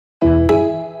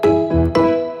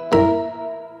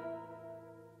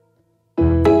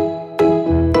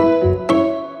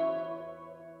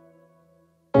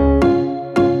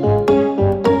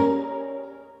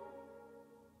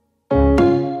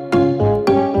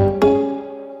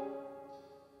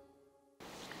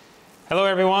Hello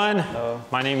everyone. Hello.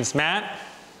 My name is Matt.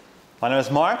 My name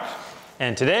is Marc.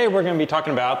 And today we're going to be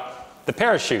talking about the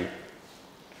parachute.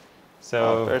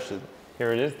 So parachute.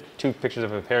 Here it is, two pictures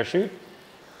of a parachute.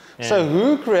 And so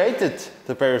who created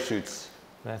the parachutes?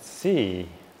 let's see.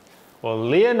 Well,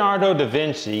 Leonardo da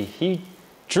Vinci, he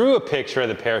drew a picture of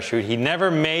the parachute. He never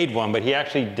made one, but he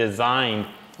actually designed.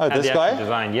 Oh, this guy?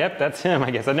 Designed. Yep, that's him,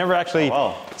 I guess. I've never actually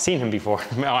seen him before.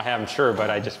 Well, I have, I'm sure, but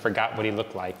I just forgot what he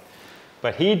looked like.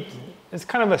 But it's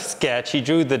kind of a sketch. He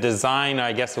drew the design,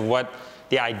 I guess, of what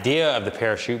the idea of the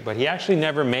parachute, but he actually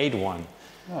never made one.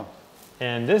 Oh.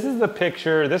 And this is the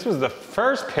picture. This was the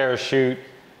first parachute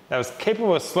that was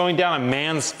capable of slowing down a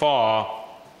man's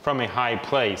fall from a high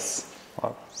place.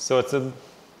 Wow. So it's a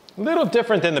little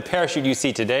different than the parachute you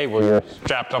see today, where you're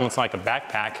strapped almost like a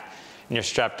backpack and you're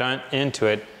strapped into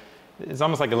it. It's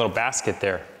almost like a little basket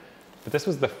there. But this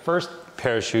was the first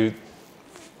parachute.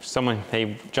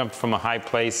 They jumped from a high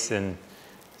place and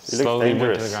slowly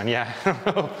went to the ground. Yeah, I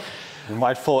don't know. You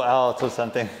might fall out or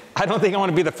something. I don't think I want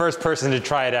to be the first person to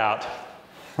try it out.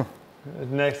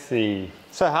 Let's see.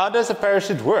 So how does a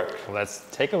parachute work? Well, let's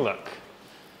take a look.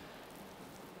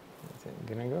 Is it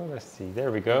gonna go? Let's see.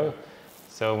 There we go.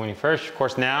 So when you first, of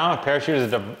course, now a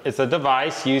parachute is a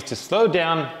device used to slow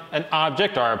down an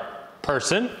object or a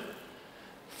person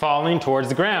falling towards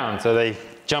the ground. So they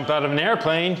jump out of an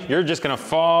airplane, you're just going to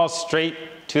fall straight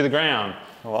to the ground.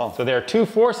 Wow. So there are two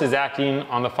forces acting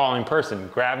on the falling person: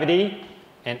 gravity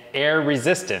and air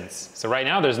resistance. So right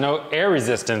now there's no air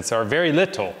resistance, or very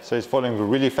little. So he's falling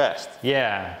really fast.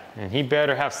 Yeah, and he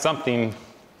better have something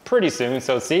pretty soon.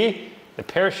 So see, the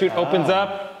parachute opens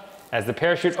up. As the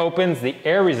parachute opens, the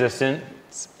air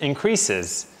resistance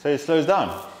increases. So he slows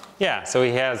down. Yeah, so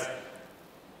he has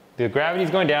the gravity is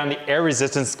going down, the air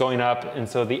resistance is going up, and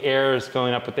so the air is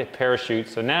filling up with the parachute.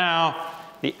 So now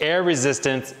the air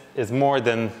resistance is more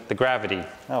than the gravity.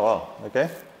 Oh, wow. Okay.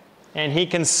 And he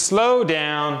can slow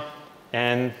down,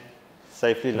 and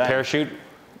Safely land. the parachute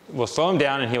will slow him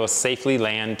down, and he will safely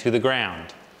land to the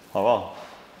ground. Oh, wow.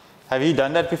 Have you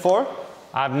done that before?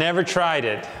 I've never tried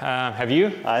it. Have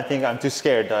you? I think I'm too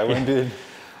scared. I wouldn't do it.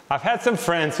 I've had some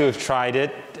friends who have tried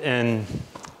it, and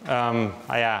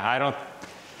I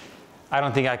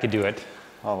don't think I could do it.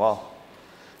 Oh, wow.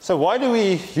 So why do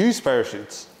we use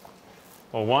parachutes?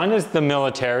 Well, one is the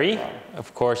military.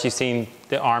 Of course, you've seen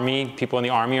the Army, people in the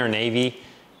Army or Navy,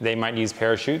 they might use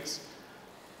parachutes.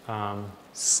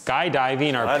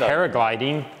 Skydiving or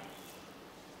paragliding.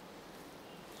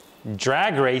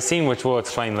 Drag racing, which we'll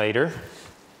explain later.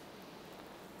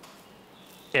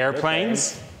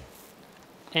 Airplanes.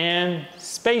 And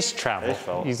space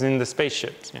travel, using the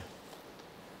spaceships. Yeah.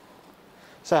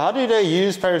 So how do they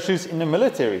use parachutes in the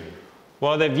military?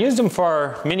 Well, they've used them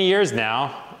for many years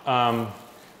now.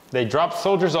 They drop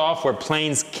soldiers off where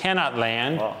planes cannot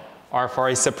land, or for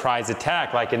a surprise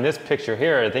attack, like in this picture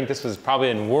here. I think this was probably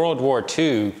in World War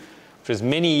II, which was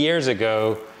many years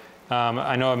ago.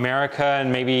 I know America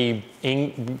and maybe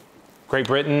Great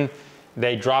Britain,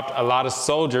 they dropped a lot of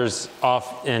soldiers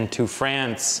off into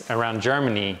France around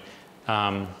Germany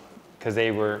because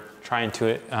they were trying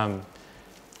to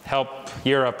help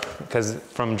Europe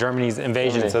from Germany's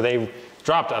invasion. So they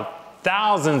dropped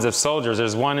thousands of soldiers.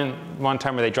 There's one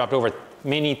time where they dropped over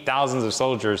many thousands of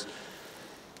soldiers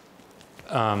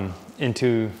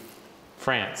into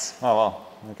France. Oh, wow.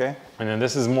 Okay. And then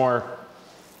this is more,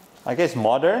 I guess,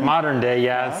 modern day.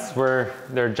 Yeah, it's where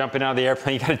they're jumping out of the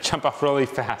airplane. You got to jump off really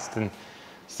fast. And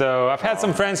so I've had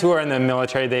some friends who are in the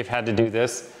military. They've had to do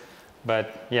this,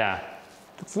 but yeah,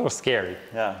 it's a little scary.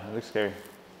 Yeah, it looks scary.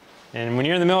 And when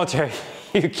you're in the military,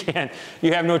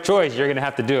 you have no choice. You're going to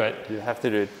have to do it. You have to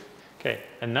do it. Okay.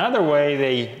 Another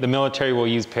way the military will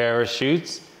use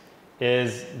parachutes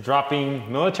is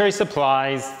dropping military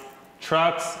supplies,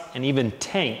 trucks, and even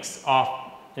tanks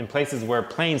off in places where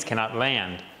planes cannot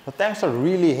land. But tanks are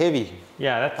really heavy.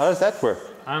 Yeah. How does that work?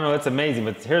 I don't know. It's amazing.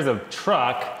 But here's a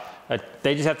truck.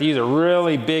 They just have to use a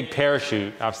really big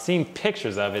parachute. I've seen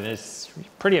pictures of it. And it's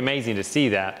pretty amazing to see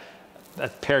that.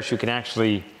 That parachute can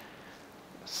actually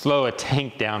slow a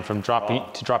tank down from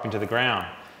dropping to the ground.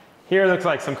 Here it looks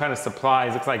like some kind of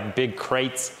supplies. It looks like big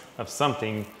crates of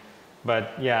something.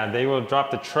 But yeah, they will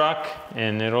drop the truck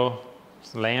and it'll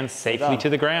land safely to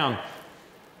the ground.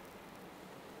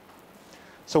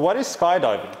 So what is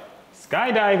skydiving?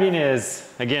 Skydiving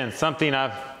is, again, something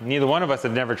neither one of us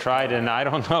have never tried, and I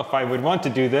don't know if I would want to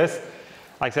do this.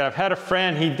 Like I said, I've had a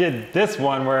friend, he did this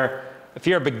one where if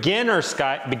you're a beginning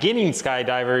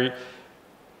skydiver,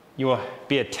 you will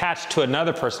be attached to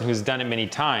another person who's done it many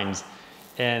times,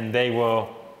 and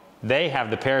they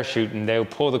have the parachute and they'll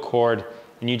pull the cord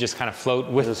and you just kind of float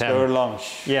with Just them. go along.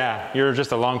 Yeah, you're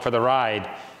just along for the ride.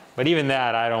 But even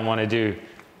that, I don't want to do.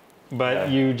 But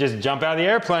you just jump out of the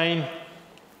airplane,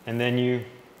 and then you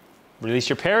release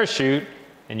your parachute,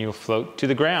 and you'll float to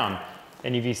the ground.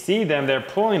 And if you see them, they're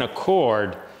pulling a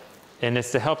cord, and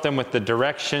it's to help them with the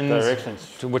directions.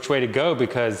 To which way to go,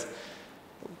 because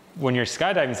when you're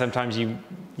skydiving, sometimes you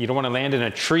don't want to land in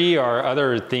a tree or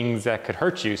other things that could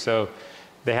hurt you. So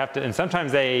they have to, and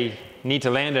sometimes they need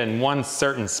to land in one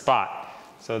certain spot.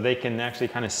 So they can actually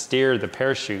kind of steer the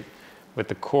parachute with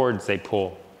the cords they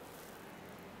pull.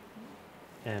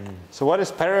 And so what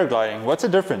is paragliding? What's the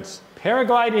difference?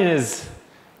 Paragliding is,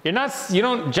 you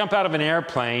don't jump out of an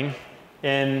airplane.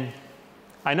 And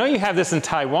I know you have this in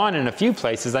Taiwan in a few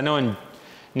places. I know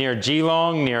near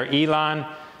Geelong, near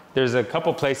Ilan, there's a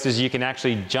couple places you can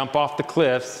actually jump off the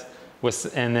cliffs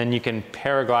and then you can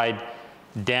paraglide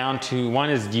down to, one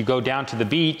is you go down to the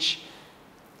beach.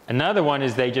 Another one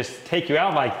is they just take you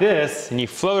out like this and you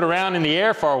float around in the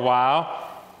air for a while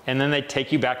and then they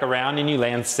take you back around and you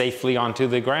land safely onto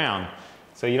the ground.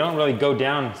 So you don't really go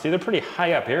down. See, they're pretty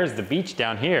high up. Here's the beach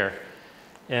down here.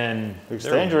 And it's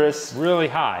dangerous. Really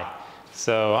high.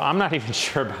 So I'm not even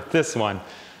sure about this one.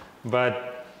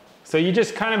 But so you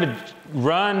just kind of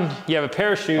run, you have a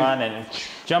parachute,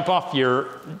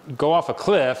 go off a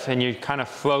cliff and you kind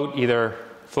of either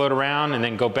float around and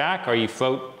then go back, or you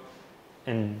float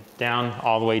and down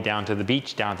all the way down to the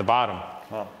beach, down at the bottom.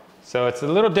 Wow. So it's a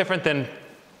little different than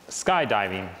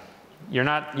skydiving. You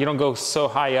don't go so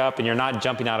high up and you're not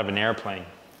jumping out of an airplane.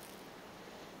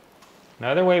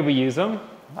 Another way we use them.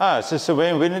 So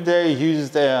when did they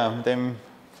use them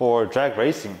for drag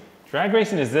racing? Drag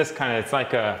racing is this kind of, it's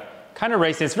like a kind of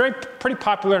racing. It's pretty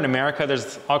popular in America.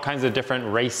 There's all kinds of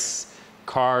different race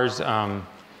cars,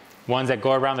 ones that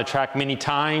go around the track many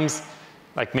times.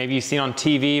 Like maybe you've seen on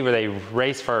TV where they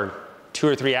race for 2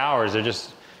 or 3 hours. They're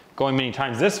just going many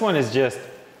times. This one is just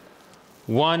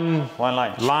one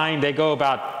line. They go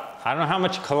about, I don't know how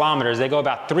much kilometers. They go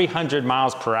about 300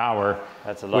 miles per hour.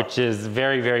 That's a lot. Which is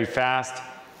very, very fast.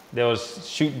 They'll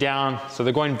shoot down. So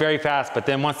they're going very fast. But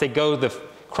then once they go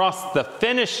cross the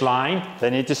finish line, they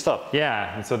need to stop.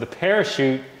 Yeah, and so the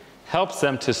parachute helps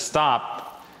them to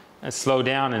stop and slow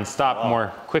down and stop more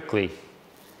quickly.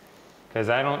 Because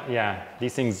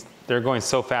these things, they're going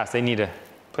so fast, they need to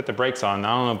put the brakes on. I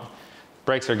don't know if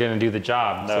brakes are going to do the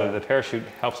job. No. So the parachute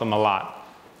helps them a lot.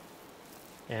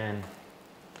 And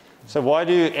so why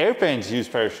do airplanes use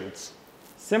parachutes?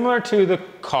 Similar to the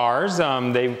cars,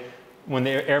 when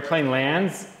the airplane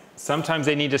lands, sometimes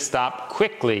they need to stop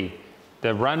quickly.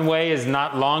 The runway is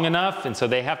not long enough, and so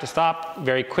they have to stop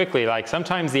very quickly. Like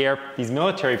sometimes these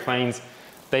military planes,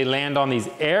 they land on these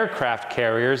aircraft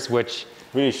carriers, which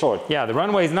really short. Yeah, the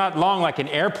runway is not long like an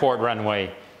airport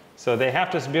runway, so they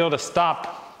have to be able to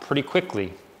stop pretty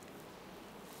quickly.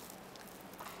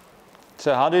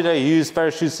 So how do they use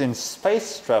parachutes in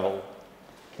space travel?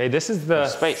 Okay, this is the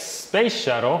space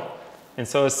shuttle, and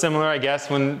so it's similar, I guess,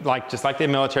 just like the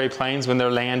military planes when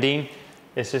they're landing.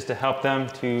 It's just to help them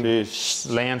to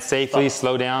land safely,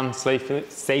 slow down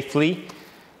safely.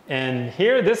 And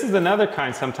here, this is another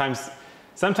kind. Sometimes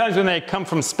when they come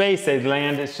from space, they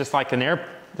land, it's just like the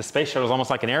space shuttle is almost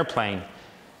like an airplane.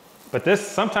 But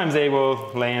sometimes they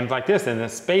will land like this in a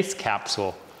space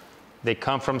capsule. They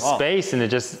come from space and it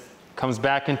just comes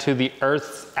back into the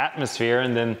Earth's atmosphere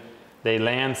and then they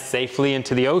land safely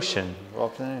into the ocean.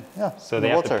 So they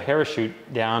have to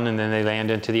parachute down and then they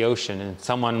land into the ocean and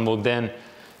someone will then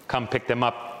come pick them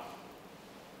up.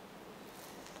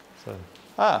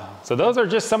 So those are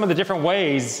just some of the different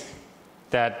ways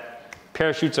that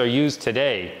parachutes are used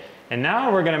today. And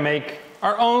now we're going to make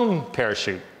our own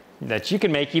parachute that you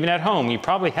can make even at home. You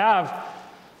probably have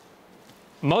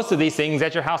most of these things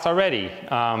at your house already.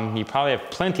 You probably have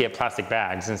plenty of plastic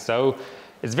bags. And so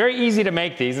it's very easy to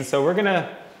make these, and so we're going to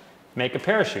make a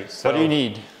parachute. So what do you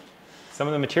need? Some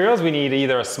of the materials, we need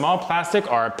either a small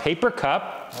plastic or a paper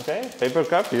cup. Okay, paper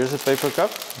cup. Here's a paper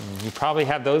cup. You probably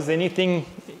have those.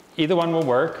 Either one will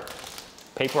work.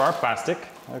 Paper or plastic.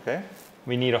 Okay.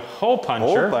 We need a hole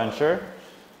puncher. Hole puncher.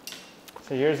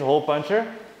 So here's a hole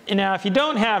puncher. And now, if you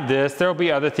don't have this, there will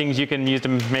be other things you can use to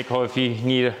make a hole. If you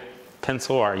need a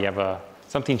pencil or you have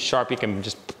something sharp, you can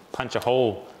just punch a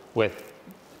hole with,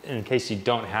 in case you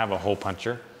don't have a hole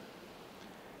puncher.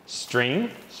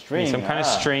 String, some kind of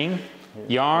string,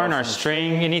 yarn or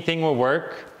string, anything will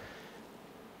work.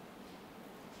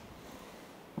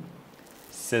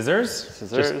 Scissors,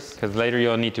 because later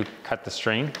you'll need to cut the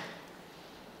string.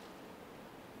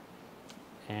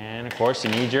 And of course you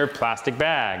need your plastic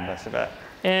bag. Plastic bag.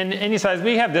 And any size,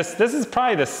 we have this is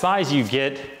probably the size you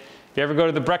get If you ever go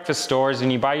to the breakfast stores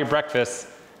and you buy your breakfast,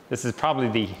 this is probably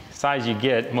the size you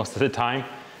get most of the time.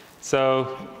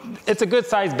 So it's a good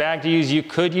size bag to use. You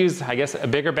could use, I guess, a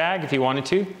bigger bag if you wanted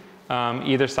to.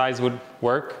 Either size would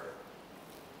work.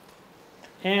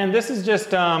 And this is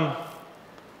just in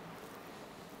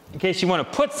case you want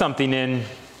to put something in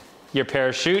your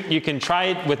parachute. You can try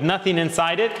it with nothing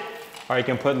inside it, or you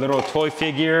can put little toy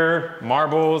figure,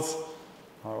 marbles,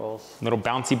 little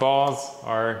bouncy balls,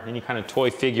 or any kind of toy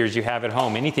figures you have at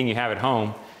home. Anything you have at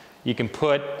home, you can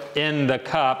put in the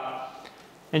cup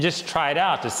and just try it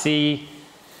out to see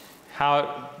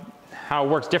how it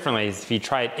works differently. If you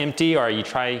try it empty or you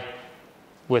try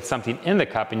with something in the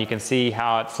cup, and you can see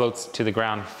how it floats to the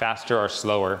ground faster or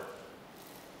slower.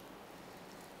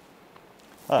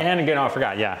 And again, oh, I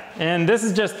forgot, yeah. And this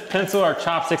is just pencil or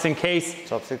chopsticks in case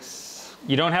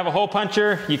you don't have a hole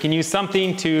puncher. You can use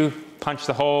something to punch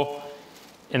the hole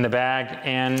in the bag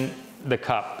and the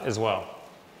cup as well.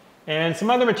 And some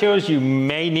other materials you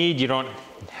may need, you don't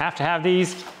have to have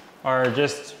these, are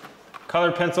just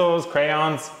colored pencils,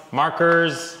 crayons,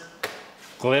 markers,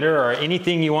 glitter, or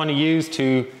anything you want to use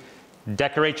to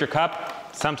decorate your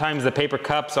cup. Sometimes the paper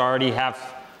cups already have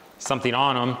something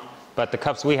on them, but the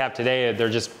cups we have today, they're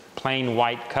just plain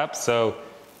white cups. So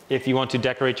if you want to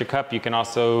decorate your cup, you can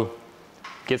also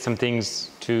get some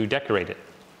things to decorate it.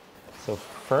 So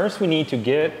first we need to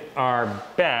get our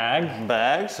bag.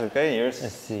 Bags, okay, here's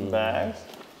Let's see. bags.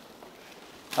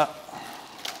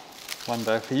 One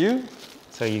bag for you.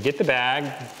 So you get the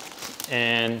bag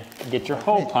and get your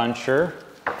hole puncher.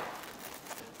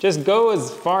 Just go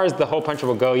as far as the hole puncher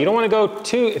will go. You don't want to go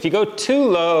if you go too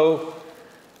low,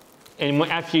 and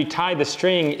after you tie the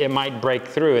string, it might break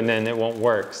through and then it won't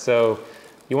work. So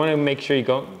you want to make sure you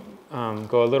go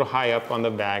a little high up on the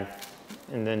bag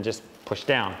and then just push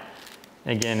down.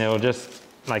 Again, it'll just,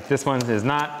 like this one is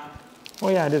not, oh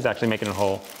yeah, it is actually making a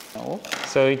hole. Oh.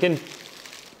 So you can,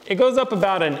 it goes up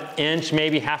about an inch,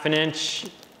 maybe half an inch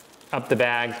up the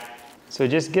bag. So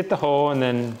just get the hole and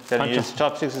then Can you use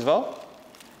chopsticks as well?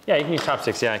 Yeah, you can use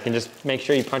chopsticks, yeah. You can just make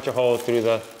sure you punch a hole through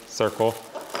the circle.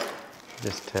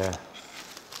 Just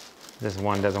this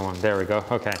one doesn't want, there we go,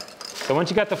 okay. So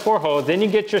once you got the 4 holes, then you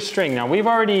get your string. Now we've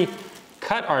already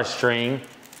cut our string.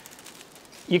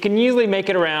 You can usually make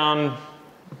it around,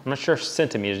 I'm not sure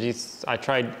centimeters, I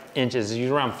tried inches,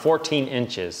 it's around 14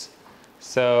 inches.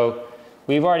 So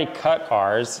we've already cut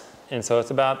ours, and so it's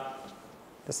about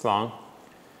this long.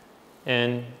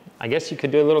 And I guess you could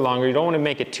do a little longer. You don't want to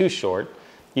make it too short.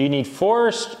 You need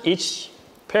 4, each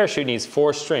parachute needs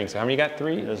 4 strings. So how many you got?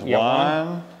 3? There's you got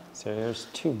one. So there's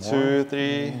 2 more. 2,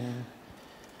 3,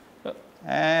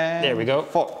 and there we go.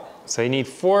 4. So you need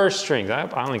 4 strings. I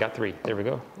only got 3. There we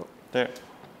go. There.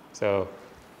 So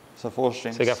 4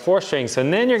 strings. you got 4 strings. So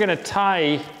then you're going to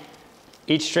tie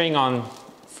each string on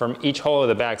from each hole of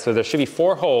the bag. So there should be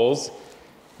 4 holes.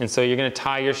 And so you're going to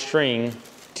tie your string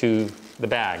to the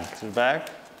bag. To the bag.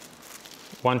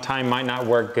 One time might not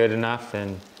work good enough,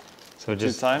 and so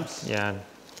just 2 times. Yeah,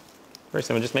 very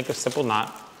simple. Just make a simple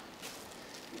knot.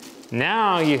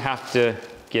 Now you have to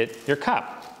get your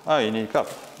cup. Oh, you need a cup.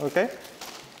 Okay.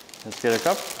 Let's get a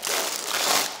cup.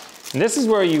 And this is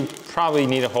where you probably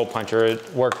need a hole puncher.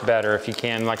 It works better if you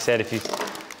can. Like I said,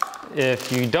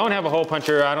 if you don't have a hole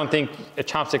puncher, I don't think a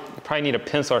chopstick. You probably need a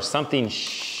pencil or something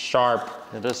sharp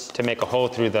to make a hole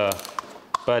through the.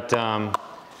 But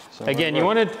again, you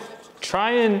want to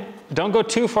try and don't go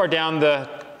too far down the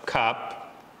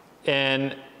cup,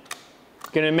 and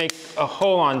you're gonna make a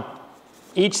hole on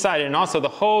each side, and also the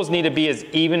holes need to be as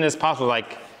even as possible.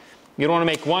 Like you don't want to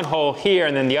make one hole here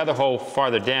and then the other hole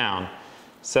farther down.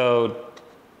 So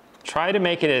try to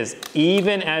make it as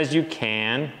even as you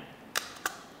can,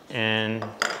 and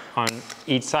on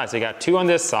each side. So you got 2 on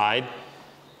this side,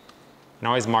 and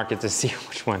always mark it to see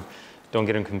which one. Don't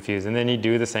get them confused. And then you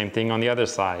do the same thing on the other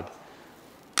side.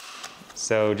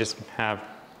 So just have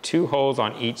 2 holes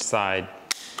on each side.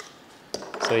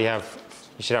 So you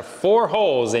should have 4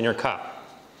 holes in your cup,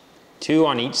 2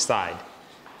 on each side.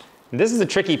 And this is the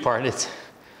tricky part.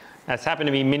 That's happened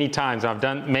to me many times.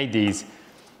 I've made these.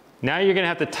 Now you're going to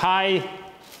have to tie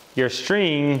your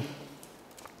string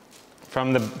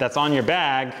from that's on your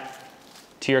bag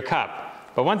to your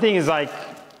cup. But one thing is, like,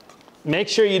 make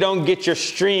sure you don't get your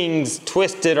strings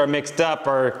twisted or mixed up,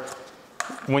 or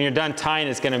when you're done tying,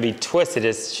 it's going to be twisted.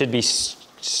 It should be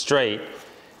straight.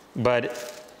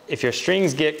 But if your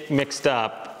strings get mixed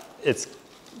up, it's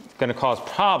going to cause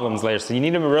problems later. So you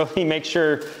need to really make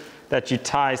sure that you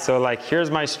tie. So like, here's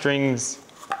my strings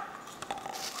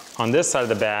on this side of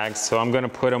the bag. So I'm going to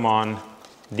put them on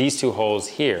these 2 holes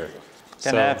here.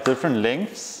 Can I have different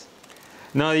lengths?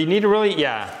 No, you need to really,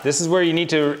 yeah, this is where you need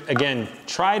to, again,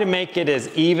 try to make it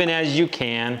as even as you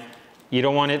can. You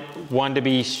don't want one to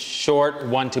be short,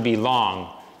 one to be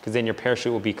long, because then your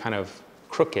parachute will be kind of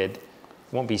crooked. It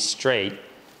won't be straight,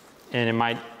 and it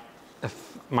might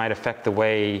affect the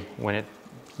way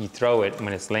you throw it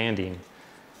when it's landing.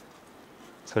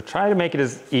 So try to make it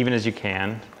as even as you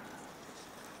can.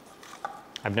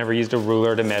 I've never used a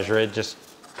ruler to measure it, just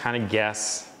kind of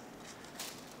guess.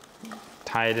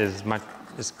 Tie it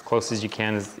as close as you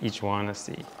can as each one. Let's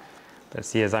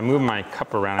see, as I move my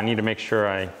cup around, I need to make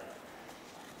sure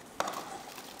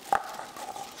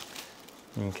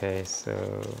okay,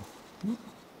 so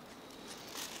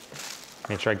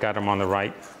make sure I got them on the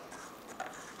right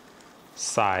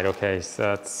side. Okay, so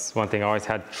that's one thing I always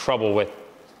had trouble with.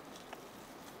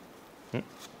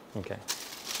 Okay,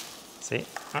 see?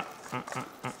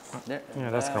 Yeah,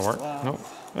 that's gonna work. Nope.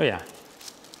 Oh yeah.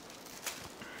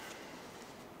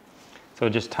 So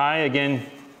just tie again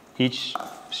each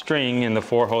string in the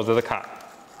 4 holes of the cup.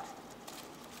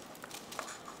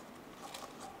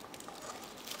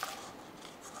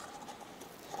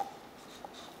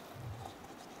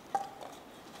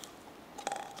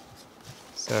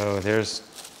 So there's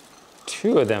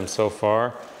 2 of them so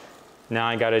far. Now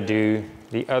I gotta do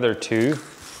the other 2.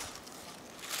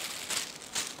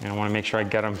 And I wanna make sure I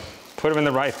get them, put them in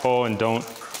the right hole and don't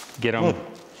get them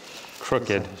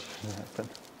crooked.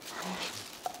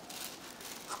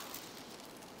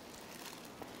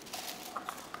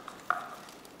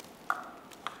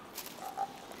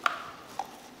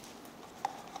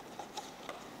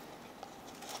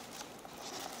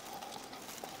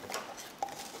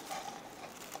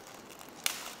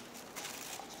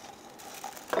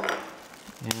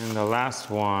 And the last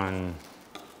one.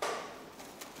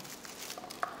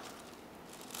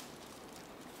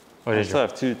 What I is still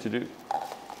have 2 to do.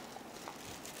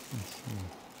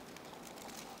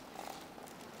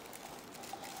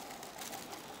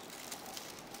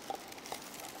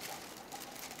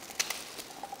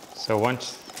 So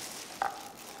once.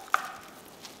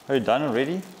 Are you done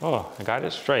already? Oh, I got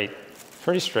it straight.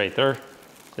 Pretty straight. They're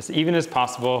as even as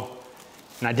possible.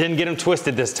 And I didn't get them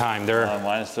twisted this time. They're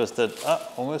mine is twisted.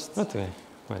 Almost. That's okay.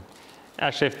 But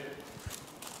actually,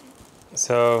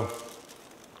 so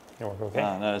it'll work okay.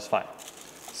 No, it's fine.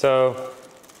 So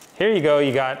here you go.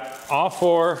 You got all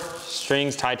 4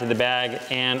 strings tied to the bag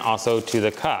and also to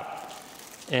the cup,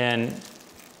 and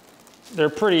they're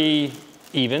pretty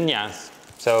even. Yes.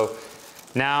 So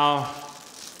now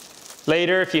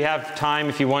later, if you have time,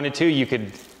 if you wanted to, you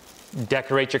could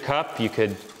decorate your cup. You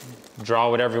could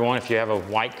draw whatever you want. If you have a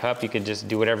white cup, you could just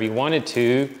do whatever you wanted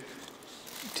to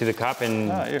the cup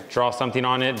and draw something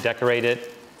on it, decorate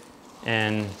it,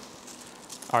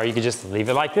 or you could just leave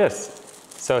it like this.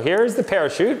 So here's the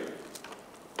parachute.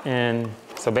 And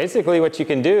so basically what you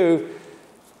can do,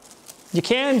 you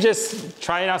can just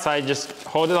try it outside, just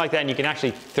hold it like that, and you can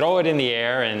actually throw it in the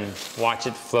air and watch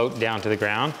it float down to the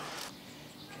ground.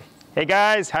 Hey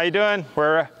guys, how you doing?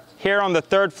 We're here on the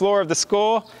 3rd floor of the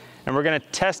school, and we're gonna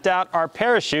test out our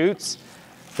parachutes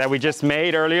that we just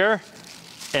made earlier.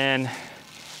 And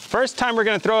first time we're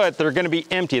gonna throw it, they're gonna be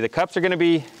empty. The cups are gonna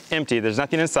be empty. There's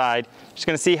nothing inside. Just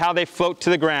gonna see how they float to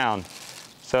the ground.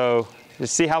 So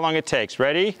just see how long it takes.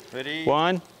 Ready? Ready.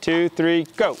 1, 2, 3,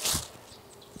 go.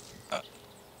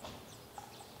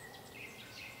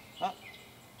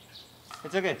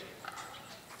 It's okay.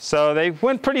 So they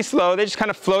went pretty slow. They just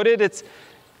kind of floated.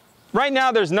 Right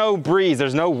now there's no breeze.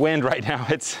 There's no wind right now.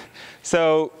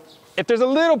 So if there's a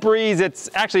little breeze, it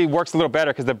actually works a little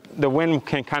better because the wind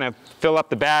can kind of fill up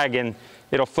the bag and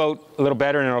it'll float a little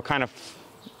better and it'll kind of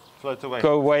float away.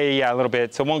 Go away a little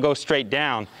bit, so it won't go straight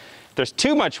down. If there's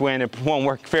too much wind, it won't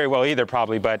work very well either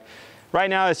probably, but right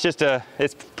now it's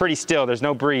pretty still. There's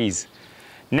no breeze.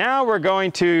 Now we're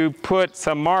going to put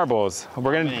some marbles.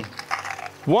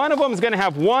 One of them is going to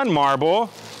have 1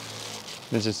 marble.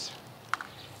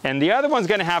 And the other one's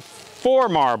going to have 4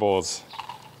 marbles.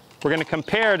 We're going to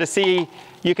compare to see,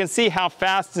 you can see how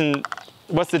fast and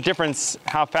what's the difference,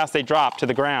 how fast they drop to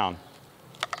the ground.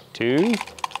 2,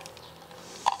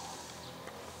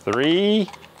 3,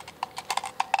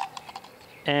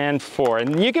 and 4.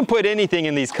 And you can put anything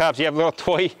in these cups. You have a little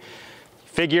toy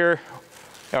figure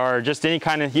or just any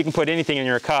kind of, you can put anything in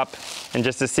your cup, and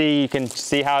just to see, you can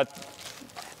see how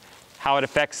it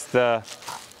affects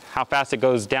how fast it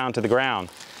goes down to the ground.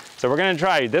 So we're going to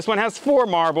try. This one has 4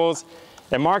 marbles,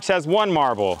 and Marc's has 1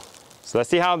 marble. So let's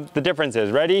see how the difference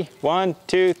is. Ready? 1,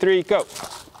 2, 3, go.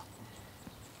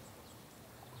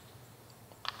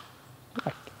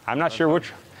 I'm not sure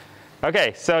which.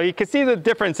 Okay, so you can see the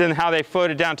difference in how they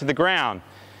floated down to the ground.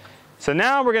 So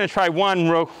now we're going to try one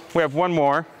row. We have one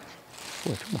more.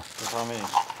 With how many?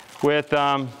 With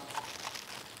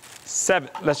 7.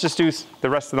 Let's just do the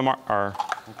rest of the Okay,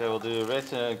 we'll do red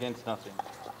against nothing.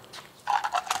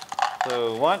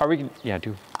 So 1. Are we? Yeah,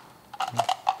 do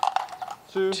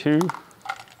 2. 2.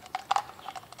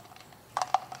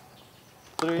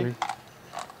 3.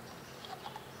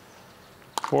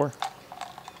 4.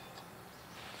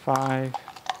 5.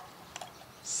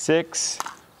 6.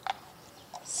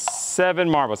 7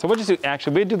 marbles. So we'll just do,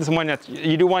 actually, we'll do this one that's,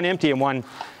 you do one empty and one.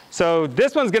 So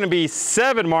this one's going to be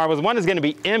 7 marbles. One is going to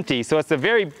be empty. So it's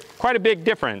quite a big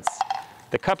difference.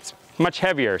 The cup's much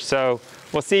heavier. So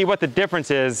we'll see what the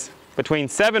difference is between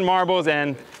 7 marbles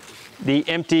and the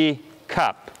empty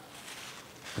cup.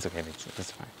 It's okay,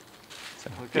 that's fine. So,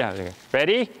 okay. Yeah, okay.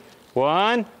 Ready?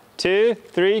 1, 2,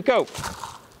 3, go.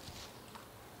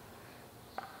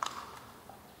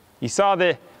 You saw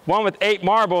the one with 8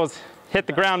 marbles hit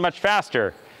the ground much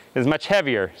faster. It's much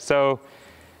heavier. So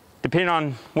depending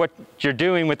on what you're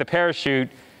doing with the parachute,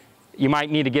 you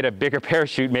might need to get a bigger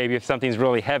parachute maybe if something's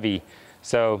really heavy.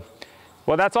 So,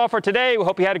 well, that's all for today. We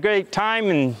hope you had a great time.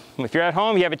 And if you're at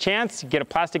home, you have a chance, get a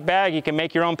plastic bag. You can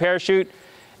make your own parachute.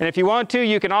 And if you want to,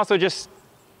 you can also just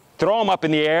throw them up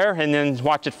in the air and then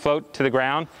watch it float to the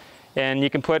ground. And you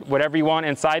can put whatever you want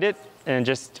inside it and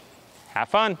just have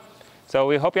fun. So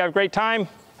we hope you have a great time.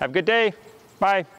 Have a good day. Bye.